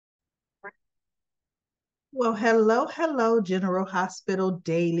Well, hello, General Hospital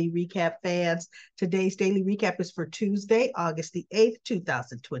Daily Recap fans. Today's daily recap is for Tuesday, August the 8th,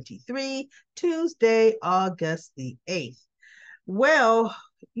 2023. Tuesday, August the 8th. Well,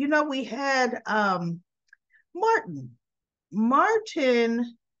 we had Martin.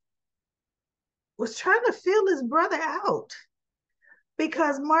 Martin was trying to feel his brother out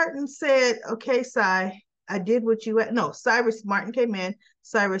because Martin said, okay, I did what you no, Cyrus Martin came in.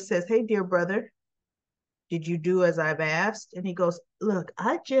 Cyrus says, hey, dear brother, did you do as I've asked? And he goes, look,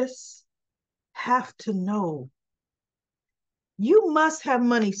 I just have to know. You must have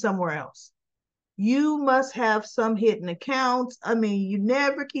money somewhere else. You must have some hidden accounts. I mean, you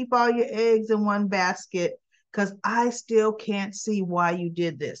never keep all your eggs in one basket because I still can't see why you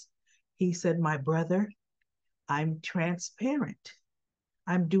did this. He said, my brother, I'm transparent.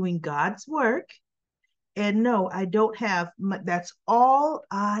 I'm doing God's work. And no, I don't have, that's all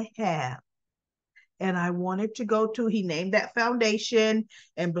I have. And I wanted to go to, he named that foundation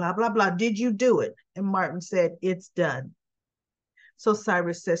and blah, blah, blah. Did you do it? And Martin said, it's done. So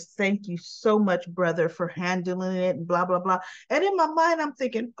Cyrus says, thank you so much, brother, for handling it and blah, blah, blah. And in my mind, I'm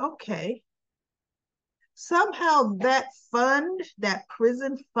thinking, okay, somehow that fund, that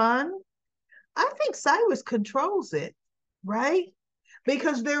prison fund, I think Cyrus controls it, right?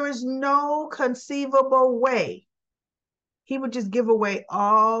 Because there is no conceivable way he would just give away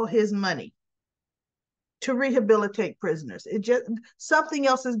all his money to rehabilitate prisoners. It just something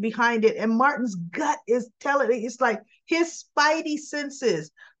else is behind it. And Martin's gut is telling it, it's like his spidey senses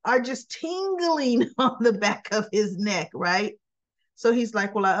are just tingling on the back of his neck, right? So he's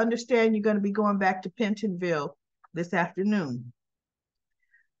like, well, I understand you're going to be going back to Pentonville this afternoon.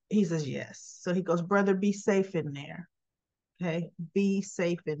 He says, yes. So he goes, brother, be safe in there. Okay. Be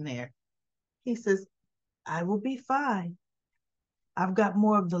safe in there. He says, I will be fine. I've got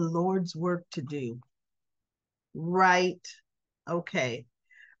more of the Lord's work to do. Right. Okay.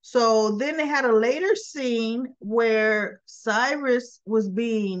 So then they had a later scene where Cyrus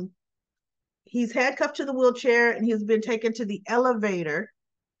he's handcuffed to the wheelchair and he's been taken to the elevator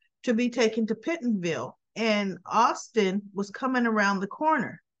to be taken to Pentonville. And Austin was coming around the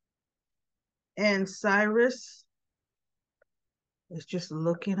corner. And Cyrus is just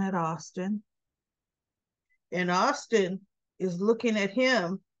looking at Austin. And Austin is looking at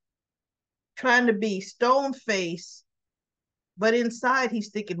him, trying to be stone faced. But inside, he's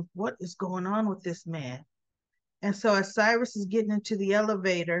thinking, what is going on with this man? And so as Cyrus is getting into the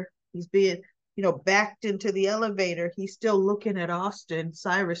elevator, he's being, backed into the elevator. He's still looking at Austin,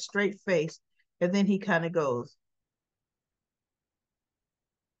 Cyrus straight face. And then he kind of goes,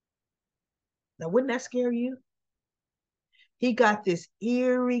 now, wouldn't that scare you? He got this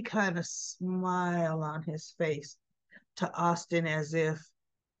eerie kind of smile on his face to Austin as if,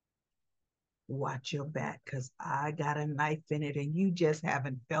 watch your back because I got a knife in it and you just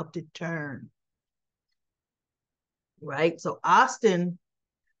haven't felt it turn. Right? So Austin,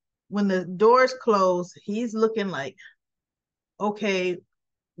 when the doors close, he's looking like, okay,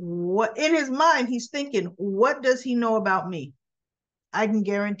 what in his mind, he's thinking, what does he know about me? I can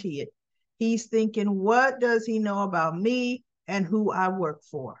guarantee it. He's thinking, what does he know about me and who I work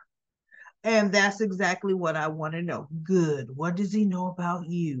for? And that's exactly what I want to know. Good. What does he know about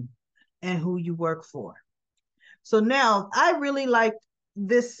you and who you work for? So now I really like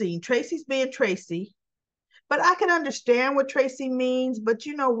this scene. Tracy's being Tracy, but I can understand what Tracy means. But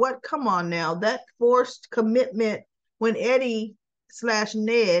you know what? Come on now. That forced commitment when Eddie slash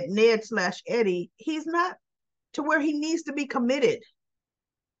Ned slash Eddie, he's not to where he needs to be committed.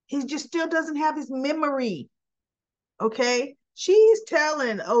 He just still doesn't have his memory. Okay. She's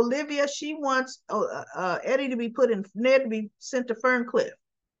telling Olivia she wants Eddie to be put in, Ned to be sent to Ferncliff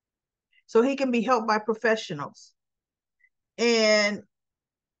so he can be helped by professionals. And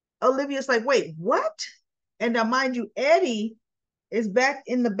Olivia's like, wait, what? And now, mind you, Eddie is back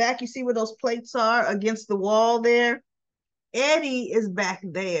in the back. You see where those plates are against the wall there? Eddie is back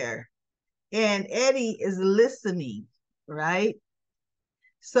there. And Eddie is listening, right?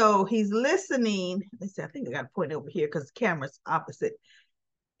 So he's listening. Let's see, I think I got to point over here because the camera's opposite.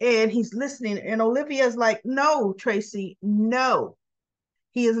 And he's listening. And Olivia's like, no, Tracy, no.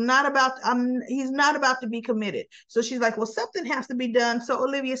 He is not about, he's not about to be committed. So she's like, well, something has to be done. So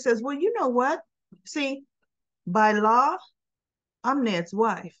Olivia says, well, you know what? See, by law, I'm Ned's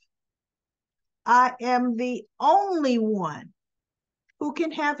wife. I am the only one who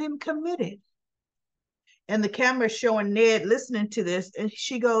can have him committed. And the camera is showing Ned listening to this. And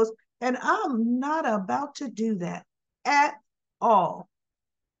she goes, and I'm not about to do that at all.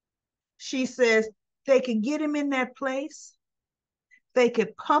 She says, they could get him in that place. They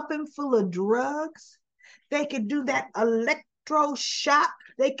could pump him full of drugs. They could do that electroshock.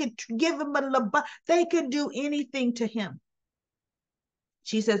 They could give him a lobotomy. They could do anything to him.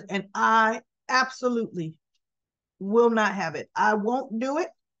 She says, and I absolutely will not have it. I won't do it.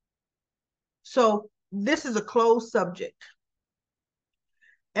 So this is a closed subject.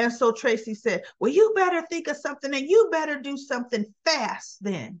 And so Tracy said, well, you better think of something and you better do something fast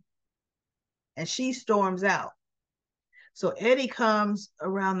then. And she storms out. So Eddie comes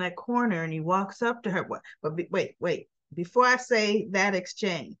around that corner and he walks up to her. But wait. Before I say that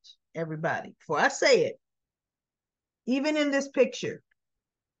exchange, everybody, before I say it, even in this picture,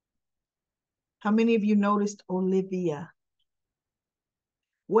 how many of you noticed Olivia?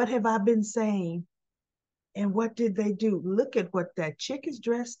 What have I been saying? And what did they do? Look at what that chick is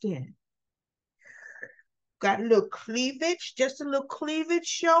dressed in. Got a little cleavage, just a little cleavage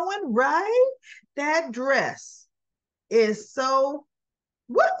showing, right? That dress is so,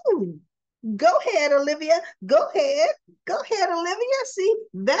 woo! Go ahead, Olivia. Go ahead. Go ahead, Olivia. See,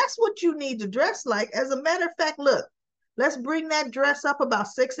 that's what you need to dress like. As a matter of fact, look, let's bring that dress up about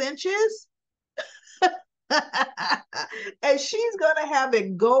 6 inches. And she's going to have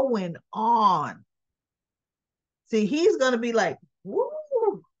it going on. See, he's going to be like, woo,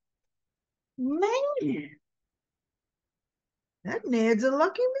 man, that Ned's a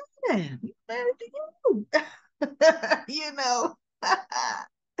lucky man. He's married to you. You know.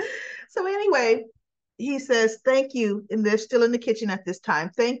 So anyway, he says, thank you. And they're still in the kitchen at this time.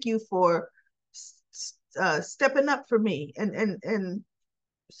 Thank you for stepping up for me and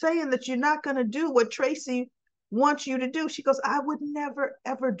saying that you're not going to do what Tracy wants you to do. She goes, I would never,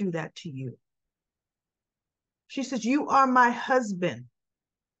 ever do that to you. She says, you are my husband.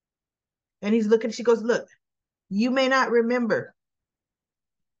 And he's looking, she goes, look, you may not remember.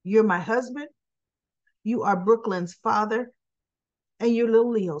 You're my husband. You are Brooklyn's father. And you're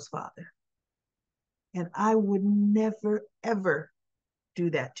little Leo's father. And I would never, ever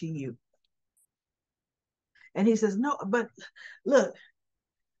do that to you. And he says, no, but look,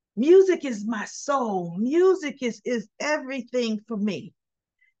 music is my soul. Music is everything for me.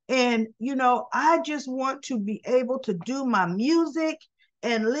 And, you know, I just want to be able to do my music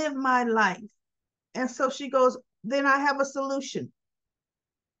and live my life. And so she goes, then I have a solution.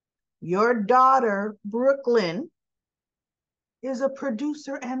 Your daughter, Brooklyn, is a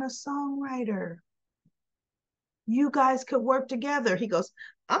producer and a songwriter. You guys could work together. He goes,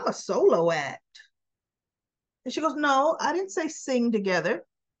 I'm a solo act. And she goes, no, I didn't say sing together.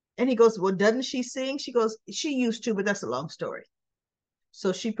 And he goes, well, doesn't she sing? She goes, she used to, but that's a long story.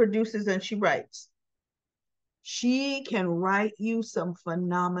 So she produces and she writes. She can write you some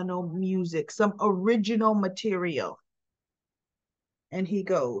phenomenal music, some original material. And he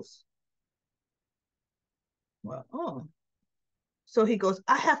goes, well, oh. So he goes,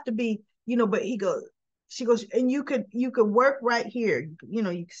 I have to be, you know, but he goes, she goes, and you could work right here. You know,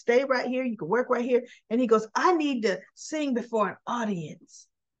 you can stay right here. You can work right here. And he goes, I need to sing before an audience.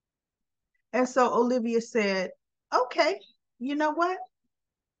 And so Olivia said, okay, you know what?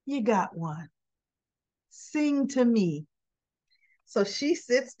 You got one. Sing to me. So she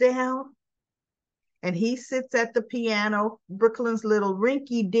sits down and he sits at the piano, Brooklyn's little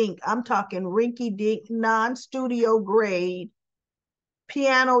rinky dink. I'm talking rinky dink, non-studio grade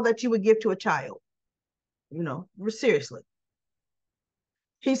piano that you would give to a child. You know, seriously.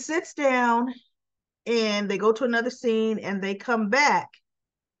 He sits down and they go to another scene and they come back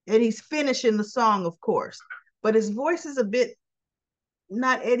and he's finishing the song, of course. But his voice is a bit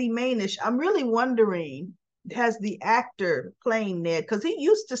not Eddie Mainish. I'm really wondering, has the actor playing Ned, because he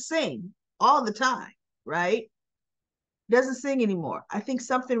used to sing all the time, right? Doesn't sing anymore. I think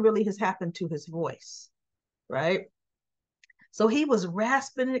something really has happened to his voice, right? So he was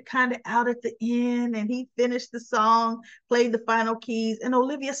rasping it kind of out at the end and he finished the song, played the final keys, and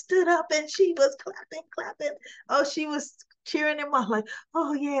Olivia stood up and she was clapping. Oh, she was cheering him on like,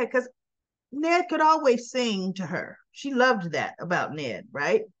 oh yeah, because Ned could always sing to her. She loved that about Ned,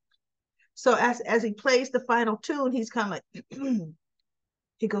 right? So as he plays the final tune, he's kind of like,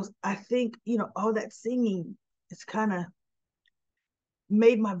 he goes, I think, you know, all that singing, it's kind of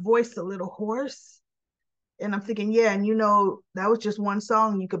made my voice a little hoarse. And I'm thinking, yeah, and you know, that was just one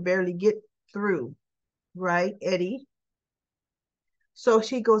song you could barely get through, right, Eddie? So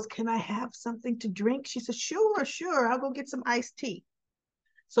she goes, can I have something to drink? She says, sure, I'll go get some iced tea.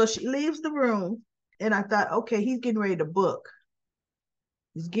 So she leaves the room, and I thought, okay, he's getting ready to book.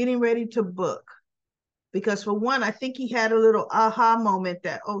 He's getting ready to book. Because for one, I think he had a little aha moment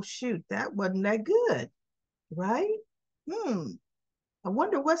that, oh, shoot, that wasn't that good, right? I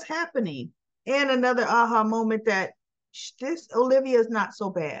wonder what's happening. And another aha moment that this Olivia is not so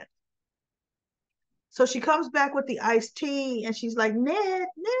bad. So she comes back with the iced tea and she's like, Ned,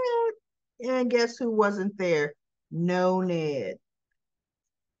 Ned. And guess who wasn't there? No Ned.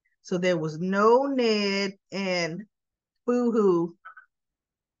 So there was no Ned, and boo-hoo.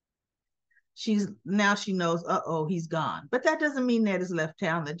 She knows, uh-oh, he's gone. But that doesn't mean Ned has left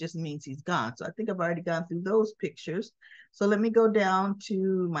town. That just means he's gone. So I think I've already gone through those pictures. So let me go down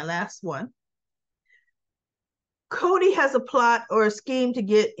to my last one. Cody has a plot or a scheme to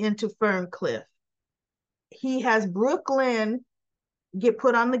get into Ferncliff. He has Brooklyn get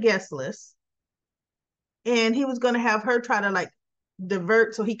put on the guest list, and he was going to have her try to like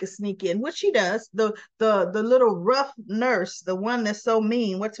divert so he could sneak in, which she does. The little rough nurse, the one that's so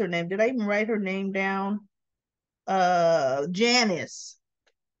mean. What's her name? Did I even write her name down? Janice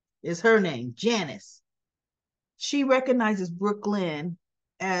is her name. Janice. She recognizes Brooklyn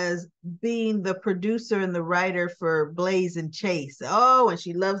as being the producer and the writer for Blaze and Chase. Oh, and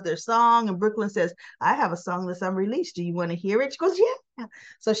she loves their song. And Brooklyn says, I have a song that's unreleased. Do you want to hear it? She goes, yeah.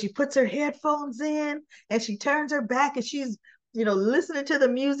 So she puts her headphones in and she turns her back and she's, listening to the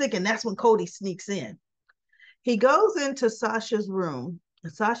music. And that's when Cody sneaks in. He goes into Sasha's room.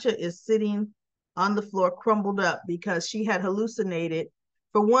 And Sasha is sitting on the floor, crumbled up because she had hallucinated,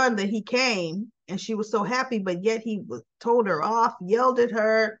 for one, that he came and she was so happy, but yet he told her off, yelled at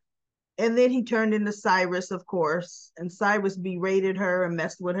her. And then he turned into Cyrus, of course, and Cyrus berated her and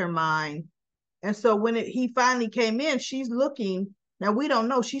messed with her mind. And so when he finally came in, she's looking. Now, we don't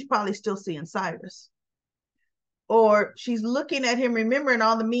know. She's probably still seeing Cyrus. Or she's looking at him, remembering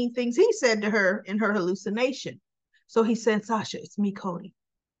all the mean things he said to her in her hallucination. So he said, Sasha, it's me, Cody.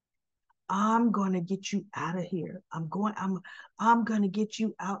 I'm going to get you out of here. I'm going to get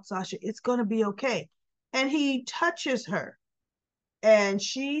you out, Sasha. It's going to be okay. And he touches her and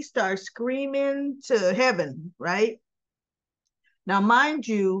she starts screaming to heaven, right? Now, mind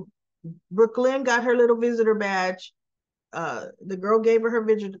you, Brooklyn got her little visitor badge. The girl gave her her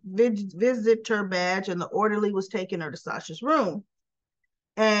visitor badge, and the orderly was taking her to Sasha's room.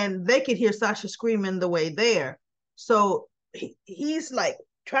 And they could hear Sasha screaming the way there. So he's like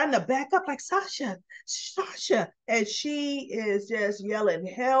trying to back up, like, Sasha. And she is just yelling,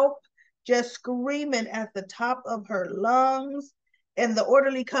 help, just screaming at the top of her lungs. And the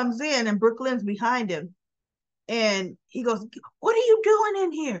orderly comes in, and Brooklyn's behind him. And he goes, what are you doing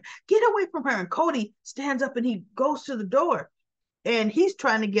in here? Get away from her. And Cody stands up and he goes to the door. And he's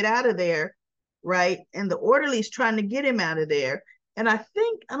trying to get out of there, right? And the orderly's trying to get him out of there. And I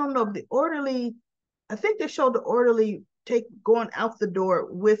don't know if I think they showed the orderly going out the door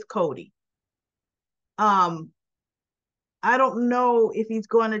with Cody. I don't know if he's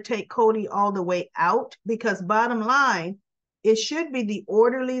going to take Cody all the way out, because bottom line, it should be the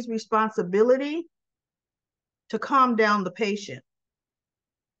orderly's responsibility to calm down the patient,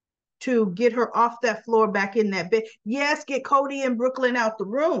 to get her off that floor back in that bed. Yes, get Cody and Brooklyn out the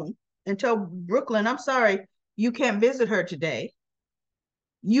room and tell Brooklyn, I'm sorry, you can't visit her today.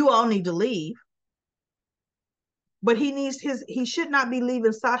 You all need to leave. But he should not be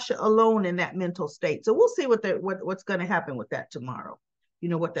leaving Sasha alone in that mental state. So we'll see what's going to happen with that tomorrow.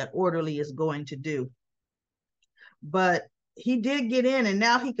 What that orderly is going to do. But he did get in, and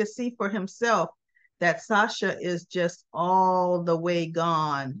now he could see for himself that Sasha is just all the way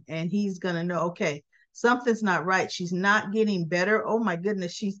gone. And he's going to know, okay, something's not right. She's not getting better. Oh my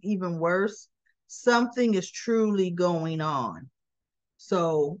goodness, she's even worse. Something is truly going on.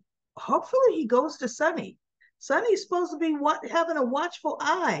 So hopefully he goes to Sunny. Sunny's supposed to be having a watchful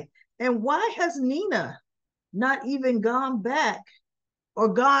eye. And why has Nina not even gone back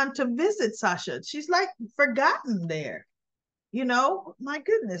or gone to visit Sasha? She's like forgotten there. My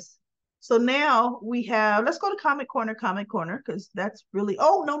goodness. So now we have, let's go to Comic Corner, because that's really,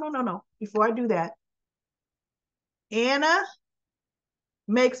 oh, no. Before I do that, Anna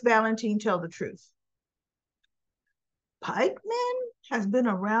makes Valentine tell the truth. Pikeman has been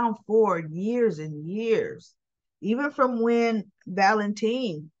around for years and years, even from when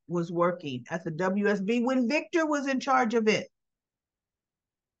Valentine was working at the WSB, when Victor was in charge of it.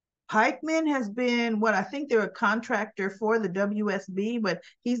 Pikeman has been, I think they're a contractor for the WSB, but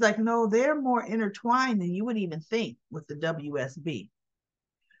he's like, no, they're more intertwined than you would even think with the WSB.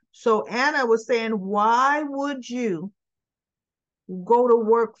 So Anna was saying, why would you go to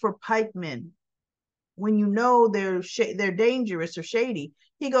work for Pikeman when you know they're dangerous or shady?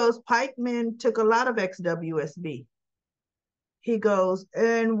 He goes, Pikeman took a lot of ex-WSB. He goes,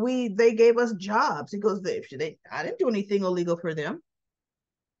 and they gave us jobs. He goes, I didn't do anything illegal for them.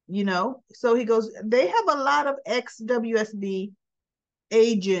 So he goes, they have a lot of ex-WSB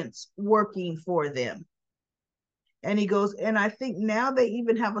agents working for them. And he goes, and I think now they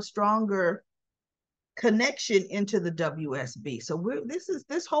even have a stronger connection into the WSB. So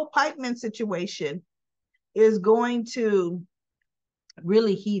this whole pikeman situation is going to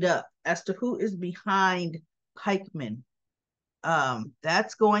really heat up as to who is behind pikemen.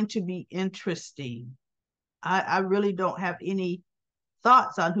 That's going to be interesting. I really don't have any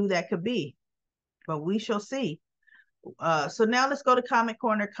thoughts on who that could be, but we shall see. So now let's go to Comment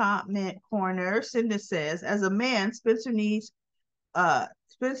Corner. Cindy says, as a man, Spencer's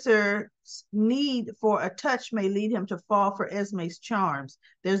need for a touch may lead him to fall for Esme's charms.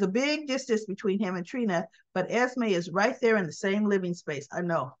 There's a big distance between him and Trina, but Esme is right there in the same living space. I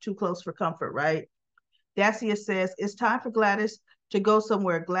know, too close for comfort, right? Dacia says, it's time for Gladys to go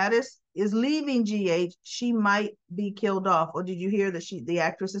somewhere. Gladys is leaving GH. She might be killed off. Or did you hear that the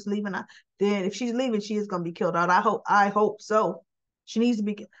actress is leaving? Then if she's leaving, she is going to be killed out. I hope so. She needs to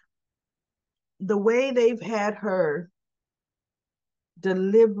be. The way they've had her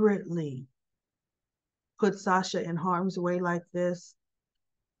deliberately put Sasha in harm's way like this,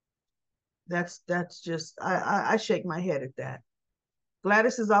 that's just, I shake my head at that.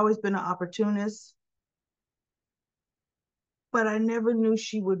 Gladys has always been an opportunist, but I never knew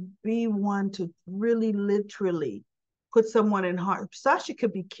she would be one to really literally put someone in harm. Sasha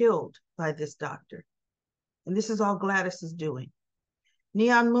could be killed by this doctor. And this is all Gladys is doing.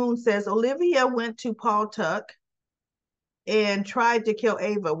 Neon Moon says, Olivia went to Paul Tuck and tried to kill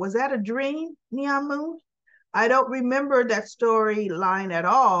Ava. Was that a dream, Neon Moon? I don't remember that storyline at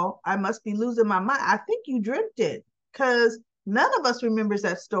all. I must be losing my mind. I think you dreamt it, because none of us remembers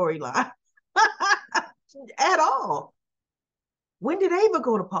that storyline at all. When did Ava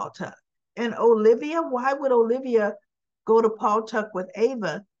go to Paul Tuck? And Olivia, why would Olivia go to Paul Tuck with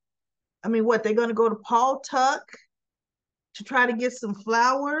Ava? I mean, what, they're going to go to Paul Tuck to try to get some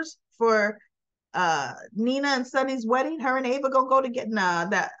flowers for Nina and Sonny's wedding? Her and Ava gonna go to get, nah,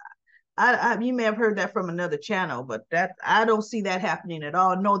 that you may have heard that from another channel, but that I don't see that happening at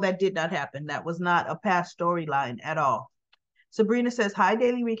all. No, that did not happen. That was not a past storyline at all. Sabrina says, hi,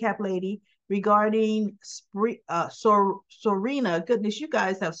 Daily Recap Lady. Regarding Serena, goodness, you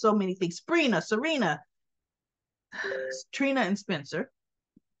guys have so many things. Serena, Trina and Spencer,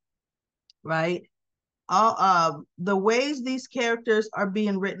 right? The ways these characters are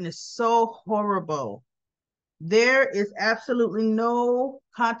being written is so horrible. There is absolutely no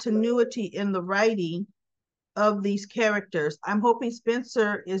continuity in the writing of these characters. I'm hoping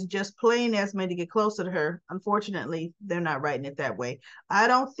Spencer is just playing Esme to get closer to her. Unfortunately, they're not writing it that way. I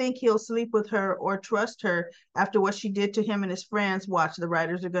don't think he'll sleep with her or trust her after what she did to him and his friends. Watch, the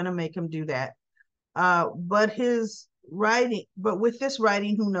writers are going to make him do that. But with this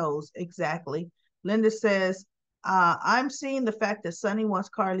writing, who knows exactly? Linda says, I'm seeing the fact that Sonny wants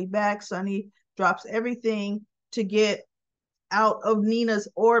Carly back. Sonny drops everything to get out of Nina's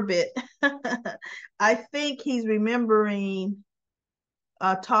orbit. I think he's remembering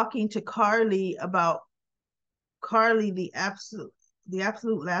talking to Carly about Carly, the absolute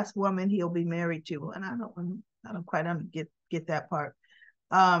last woman he'll be married to. And I don't quite get that part.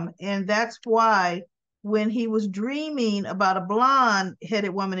 And that's why when he was dreaming about a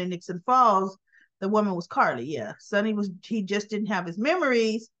blonde-headed woman in Nixon Falls, the woman was Carly. Yeah, Sonny he just didn't have his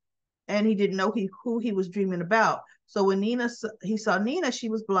memories, and he didn't know who he was dreaming about. So when he saw Nina, she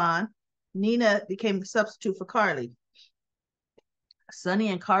was blonde. Nina became the substitute for Carly. Sonny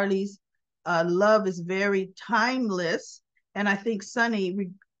and Carly's love is very timeless, and I think Sonny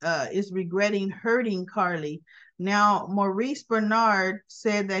is regretting hurting Carly. Now, Maurice Bernard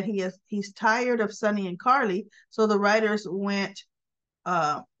said that he's tired of Sonny and Carly, so the writers went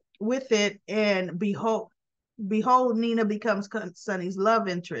with it, and behold, Nina becomes Sonny's love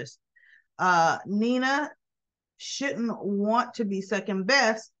interest. Nina shouldn't want to be second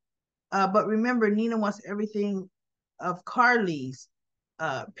best, but remember, Nina wants everything of Carly's,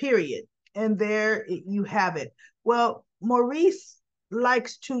 period. And there you have it. Well, Maurice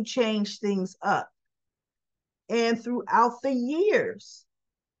likes to change things up. And throughout the years,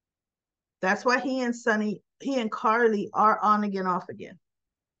 that's why he and Carly are on again, off again.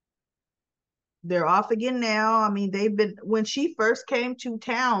 They're off again now. I mean, when she first came to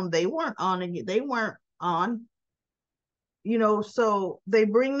town, they weren't on again. They weren't on. So they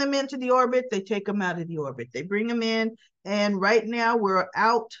bring them into the orbit, they take them out of the orbit. They bring them in, and right now we're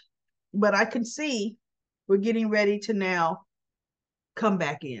out, but I can see we're getting ready to now come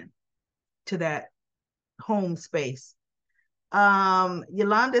back in to that home space.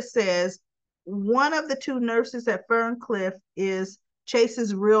 Yolanda says, one of the two nurses at Ferncliff is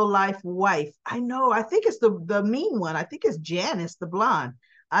Chase's real life wife. I know, I think it's the mean one. I think it's Janice, the blonde.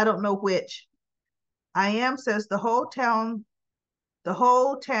 I don't know which. I am says the whole town,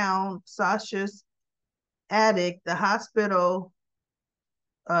 Sasha's attic. The hospital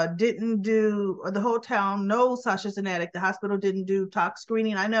didn't do, or the whole town knows Sasha's an addict. The hospital didn't do tox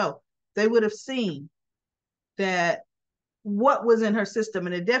screening. I know they would have seen that what was in her system,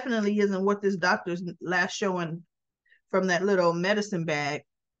 and it definitely isn't what this doctor's last showing from that little medicine bag.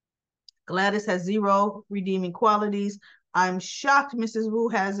 Gladys has zero redeeming qualities. I'm shocked Mrs. Wu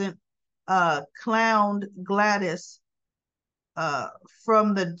hasn't clowned Gladys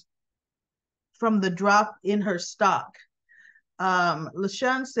from the drop in her stock.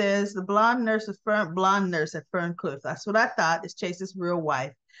 LaShawn says the blonde nurse at Ferncliff. That's what I thought, is Chase's real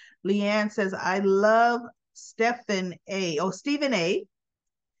wife. Leanne says, I love Stephen A.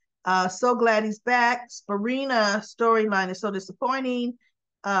 So glad he's back. Sparina storyline is so disappointing.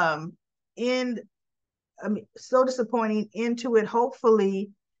 So disappointing into it. Hopefully,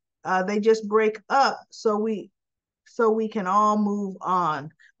 they just break up so we can all move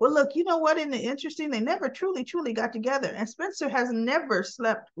on. Well, look, you know what? Interesting, they never truly got together, and Spencer has never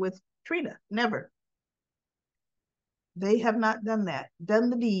slept with Trina. Never. They have not done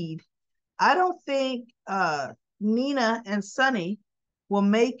the deed. I don't think Nina and Sonny will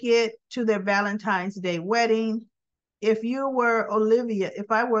make it to their Valentine's Day wedding. If I were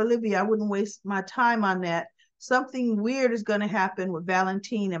Olivia, I wouldn't waste my time on that. Something weird is going to happen with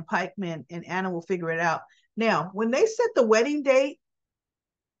Valentine and Pikeman, and Anna will figure it out. Now, when they set the wedding date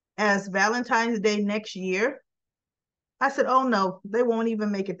as Valentine's Day next year, I said, oh no, they won't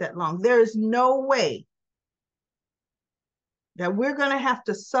even make it that long. There is no way that we're going to have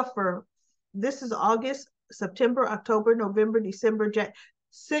to suffer. This is August, September, October, November, December,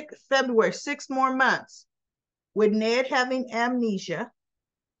 February, 6 more months with Ned having amnesia,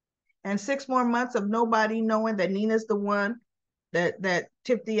 and 6 more months of nobody knowing that Nina's the one that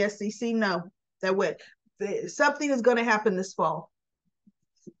tipped the SEC. No, something is going to happen this fall.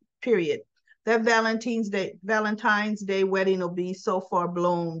 Period. That Valentine's Day wedding will be so far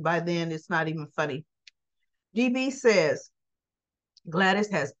blown by then, it's not even funny. DB says Gladys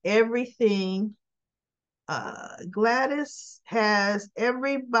has everything. Gladys has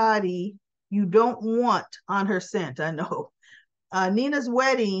everybody you don't want on her scent. I know. Nina's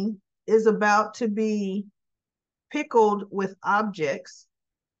wedding is about to be pickled with objects.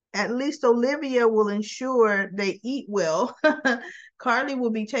 At least Olivia will ensure they eat well. Carly will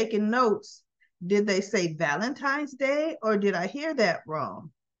be taking notes. Did they say Valentine's Day, or did I hear that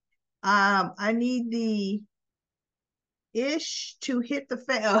wrong? I need the ish to hit the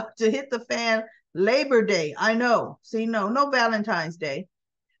fan Labor Day. I know. See, no Valentine's Day.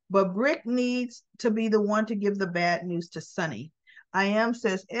 But Brick needs to be the one to give the bad news to Sonny. I am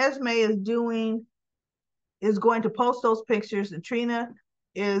says Esme is going to post those pictures, and Trina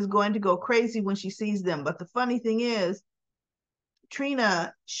is going to go crazy when she sees them. But the funny thing is,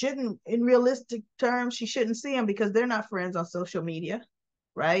 Trina shouldn't, in realistic terms, she shouldn't see them because they're not friends on social media,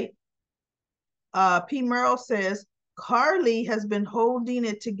 right? P. Merle says, Carly has been holding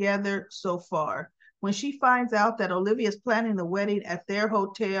it together so far. When she finds out that Olivia is planning the wedding at their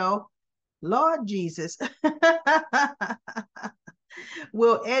hotel, Lord Jesus,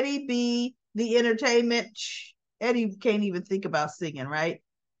 will Eddie be the entertainment? Eddie can't even think about singing, right?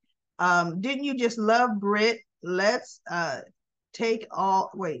 Didn't you just love Brit? Let's take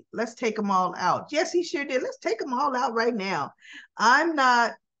them all out. Yes, he sure did. Let's take them all out right now. I'm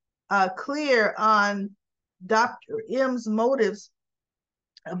not clear on Dr. M's motives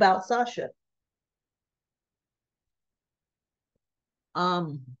about Sasha.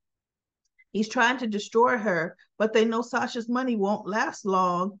 He's trying to destroy her, but they know Sasha's money won't last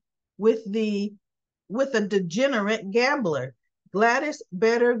long with a degenerate gambler. Gladys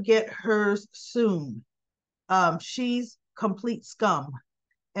better get hers soon. She's complete scum.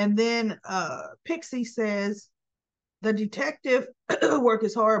 And then Pixie says, the detective work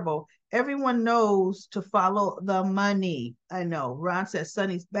is horrible. Everyone knows to follow the money. I know. Ron says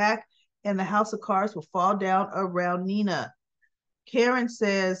Sonny's back and the house of cards will fall down around Nina. Karen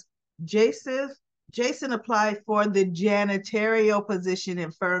says Jason applied for the janitorial position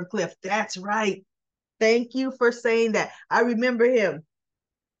in Ferncliff. That's right. Thank you for saying that. I remember him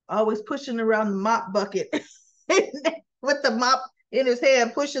always pushing around the mop bucket with the mop in his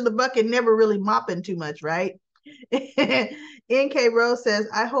hand, pushing the bucket, never really mopping too much, right? NK Rose says,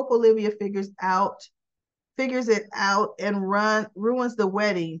 I hope Olivia figures it out and ruins the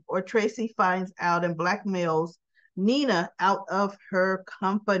wedding, or Tracy finds out and blackmails Nina out of her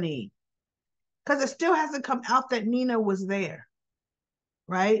company. Because it still hasn't come out that Nina was there,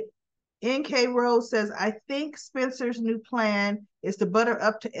 right? NK Rose says, I think Spencer's new plan is to butter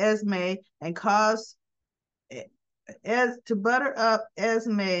up to Esme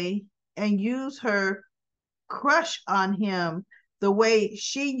and use her crush on him the way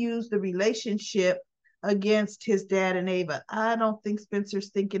she used the relationship against his dad and Ava. I don't think Spencer's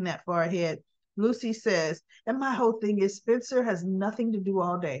thinking that far ahead. Lucy says, and my whole thing is Spencer has nothing to do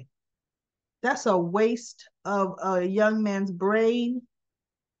all day. That's a waste of a young man's brain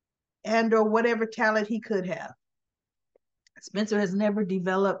and or whatever talent he could have. Spencer has never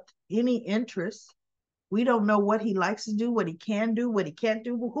developed any interest. We don't know what he likes to do, what he can do, what he can't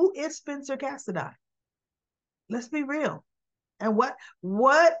do. Who is Spencer Cassidy? Let's be real. And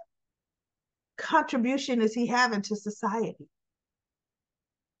what contribution is he having to society?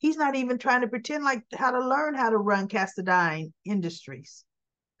 He's not even trying to pretend like how to learn how to run Cassidy Industries,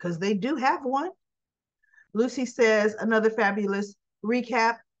 because they do have one. Lucy says, another fabulous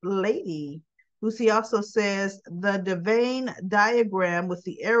recap lady. Lucy also says the Devane diagram with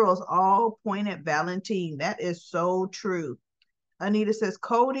the arrows all point at Valentine. That is so true. Anita says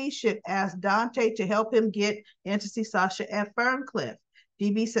Cody should ask Dante to help him get in to see Sasha at Ferncliff.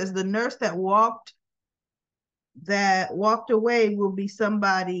 DB says the nurse that walked away will be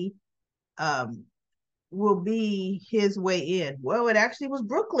somebody, will be his way in. Well, it actually was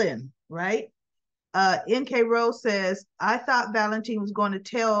Brooklyn, right? NK Rose says, I thought Valentine was going to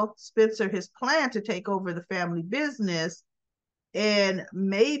tell Spencer his plan to take over the family business and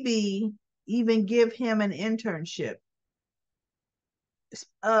maybe even give him an internship.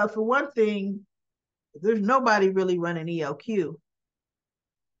 For one thing, there's nobody really running ELQ,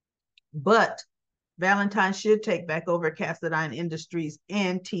 but Valentine should take back over Cassadine Industries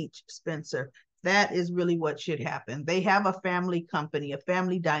and teach Spencer. That is really what should happen. They have a family company, a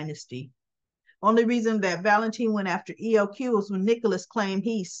family dynasty. Only reason that Valentine went after ELQ was when Nicholas claimed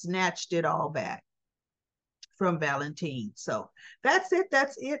he snatched it all back from Valentine. So that's it.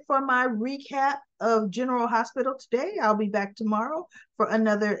 That's it for my recap of General Hospital today. I'll be back tomorrow for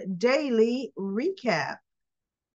another daily recap.